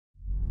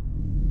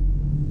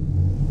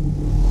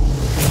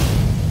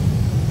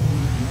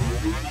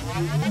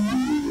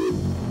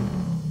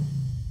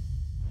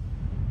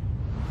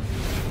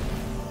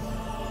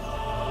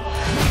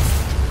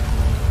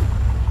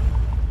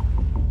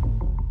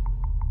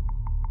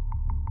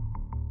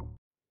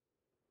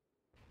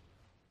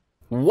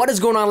What is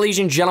going on, ladies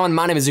and gentlemen?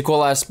 My name is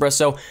Nicola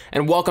Espresso,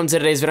 and welcome to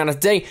today's video. Now,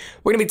 today,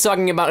 we're going to be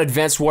talking about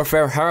Advanced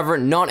Warfare, however,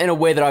 not in a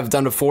way that I've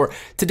done before.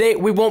 Today,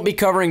 we won't be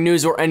covering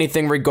news or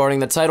anything regarding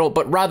the title,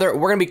 but rather,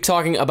 we're going to be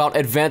talking about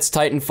Advanced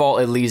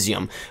Titanfall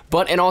Elysium.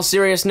 But in all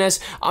seriousness,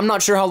 I'm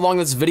not sure how long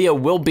this video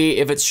will be.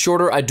 If it's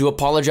shorter, I do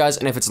apologize,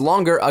 and if it's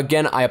longer,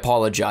 again, I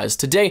apologize.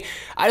 Today,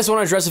 I just want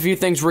to address a few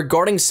things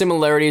regarding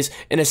similarities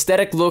in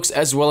aesthetic looks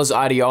as well as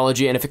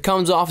ideology, and if it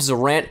comes off as a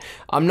rant,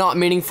 I'm not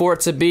meaning for it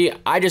to be.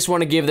 I just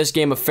want to give this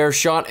game a fair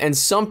shot, and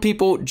some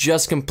people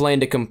just complain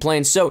to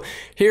complain. So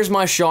here's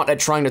my shot at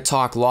trying to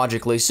talk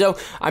logically. So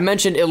I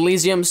mentioned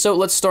Elysium, so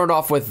let's start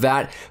off with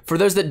that. For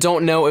those that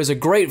don't know, it was a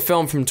great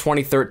film from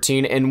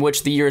 2013 in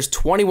which the year is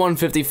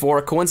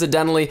 2154,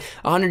 coincidentally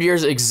 100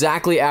 years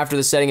exactly after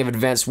the setting of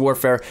Advanced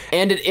Warfare,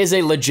 and it is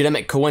a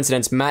legitimate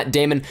coincidence. Matt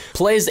Damon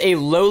plays a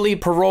lowly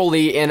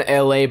parolee in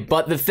LA,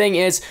 but the thing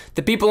is,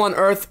 the people on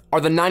Earth are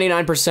the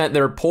 99%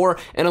 that are poor,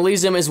 and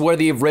Elysium is where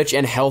the rich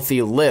and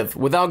healthy live.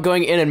 Without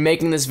going in and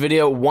making this video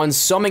one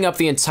summing up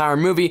the entire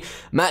movie,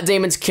 Matt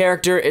Damon's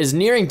character is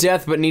nearing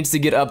death but needs to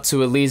get up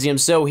to Elysium,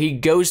 so he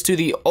goes to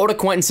the old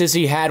acquaintances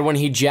he had when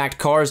he jacked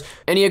cars,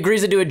 and he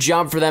agrees to do a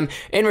job for them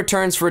in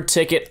returns for a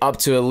ticket up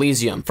to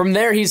Elysium. From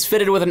there, he's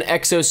fitted with an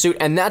exosuit,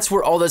 and that's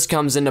where all this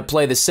comes into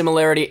play. The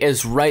similarity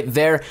is right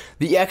there.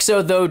 The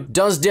exo, though,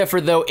 does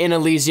differ, though, in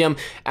Elysium,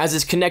 as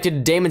it's connected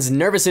to Damon's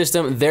nervous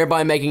system,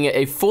 thereby making it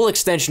a full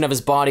extension of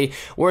his body,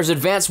 whereas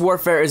Advanced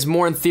Warfare is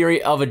more in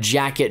theory of a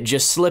jacket.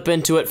 Just slip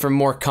into it for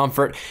more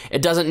comfort.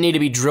 It doesn't need to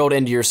be drilled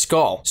into your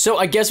skull. So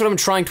I guess what I'm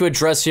trying to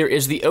address here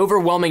is the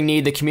overwhelming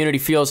need the community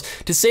feels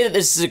to say that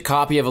this is a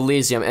copy of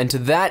Elysium, and to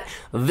that,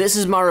 this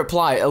is my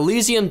reply.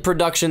 Elysium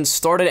production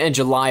started in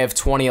July of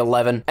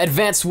 2011.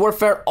 Advanced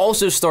Warfare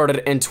also started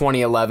in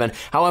 2011.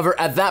 However,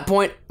 at that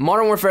point,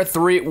 Modern Warfare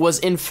 3 was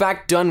in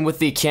fact done with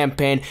the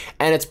campaign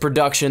and its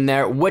production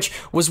there, which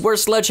was where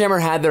Sledgehammer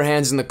had their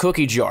hands in the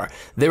cookie jar.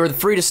 They were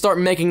free to start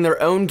making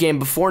their own game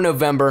before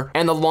November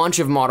and the launch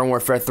of Modern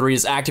Warfare 3,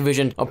 as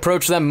Activision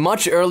approached them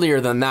much earlier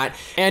than that.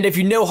 And if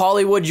you know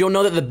Hollywood, you'll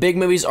know that the big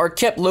movies are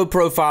kept low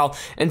profile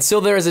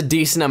until there is a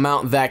decent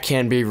amount that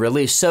can be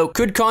released. So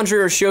could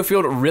Condrey or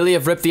Schofield really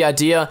have ripped the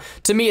idea?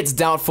 To me, it's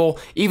doubtful.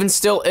 Even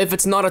still, if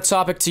it's not a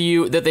topic to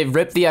you that they've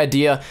ripped the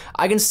idea,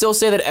 I can still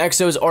say that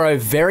exos are a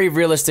very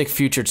realistic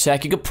future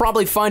tech. You could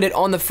probably find it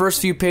on the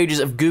first few pages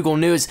of Google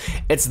News.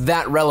 It's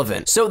that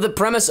relevant. So the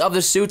premise of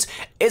the suits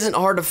isn't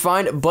hard to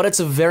find, but it's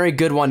a very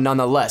good one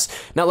nonetheless.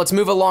 Now let's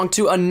move along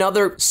to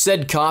another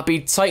said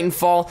copy,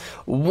 Titanfall,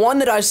 one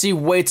that I see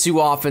way too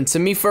often. To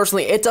me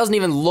personally, it doesn't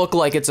even look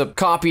like it's a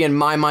copy in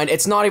my mind.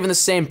 It's not even the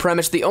same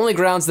premise. The only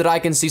grounds that I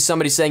can see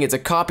somebody saying it's a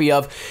copy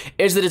of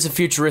is that it's a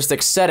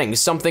futuristic setting,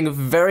 something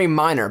very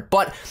minor.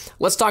 But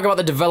let's talk about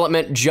the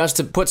development just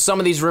to put some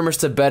of these rumors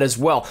to bed as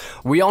well.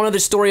 We all know the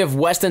story of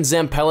Weston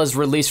Zampella's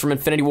release from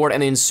Infinity Ward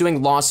and the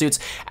ensuing lawsuits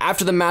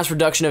after the mass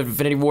production of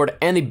Infinity Ward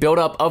and the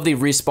build-up of the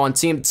Respawn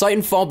team.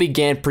 Titanfall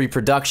began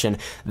pre-production.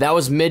 That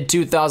was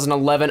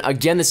mid-2011,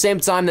 again the same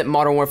time that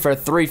Modern Warfare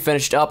 3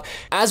 finished up.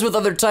 As with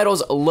other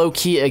titles,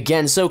 low-key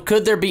again. So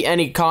could there be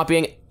any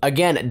copying?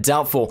 Again,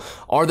 doubtful.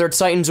 Are there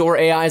Titans or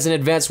AIs in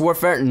Advanced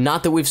Warfare?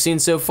 Not that we've seen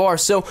so far.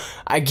 So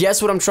I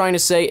guess what I'm trying to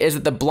say is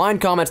that the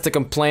blind comments to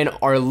complain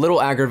are a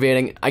little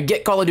aggravating. I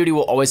get Call of Duty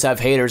will always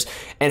have haters,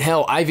 and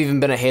hell, I've even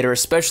been a hater,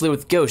 especially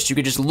with Ghost. You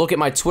could just look at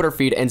my Twitter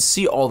feed and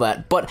see all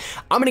that. But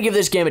I'm gonna give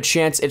this game a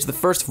chance. It's the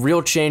first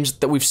real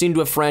change that we've seen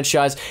to a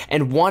franchise,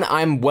 and one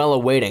I'm well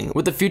awaiting.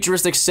 With the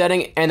futuristic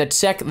setting and the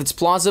tech that's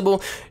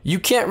plausible, you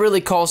can't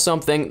really call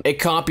something a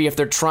copy if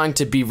they're trying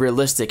to be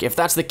realistic. If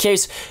that's the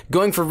case,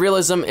 going for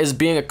realism is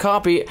being a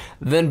copy,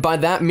 then by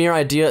that mere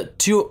idea,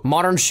 two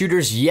modern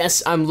shooters,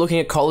 yes, I'm looking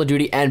at Call of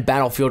Duty and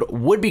Battlefield,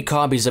 would be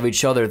copies of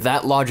each other.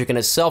 That logic in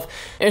itself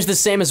is the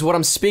same as what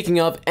I'm speaking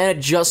of, and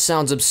it just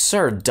sounds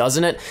absurd,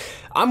 doesn't it?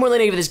 I'm willing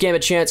to give this game a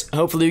chance.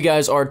 Hopefully you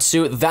guys are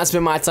too. That's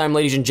been my time,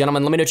 ladies and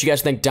gentlemen. Let me know what you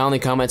guys think down in the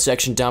comment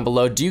section down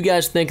below. Do you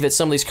guys think that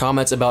some of these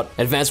comments about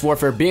Advanced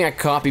Warfare being a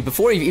copy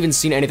before you've even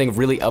seen anything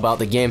really about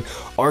the game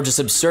are just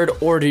absurd,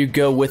 or do you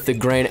go with the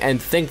grain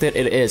and think that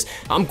it is?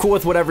 I'm cool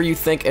with whatever you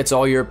think. It's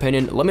all your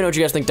opinion. Let me know what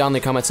you guys think down in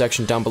the comment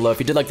section down below. If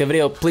you did like the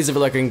video, please leave a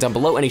like rating down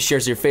below. Any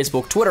shares to your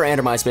Facebook, Twitter,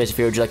 and or MySpace if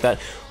you would like that,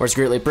 or it's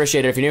greatly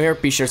appreciated. If you're new here,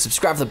 be sure to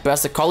subscribe for the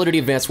best of Call of Duty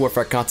Advanced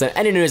Warfare content.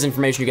 Any news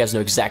information, you guys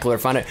know exactly where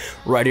to find it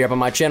right here up on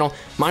my channel.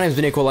 My name is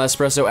Nicola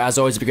Espresso. As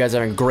always, if you guys are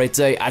having a great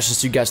day, I shall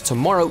see you guys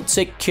tomorrow.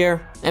 Take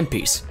care and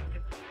peace.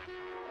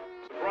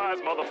 Surprise,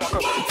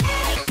 motherfucker.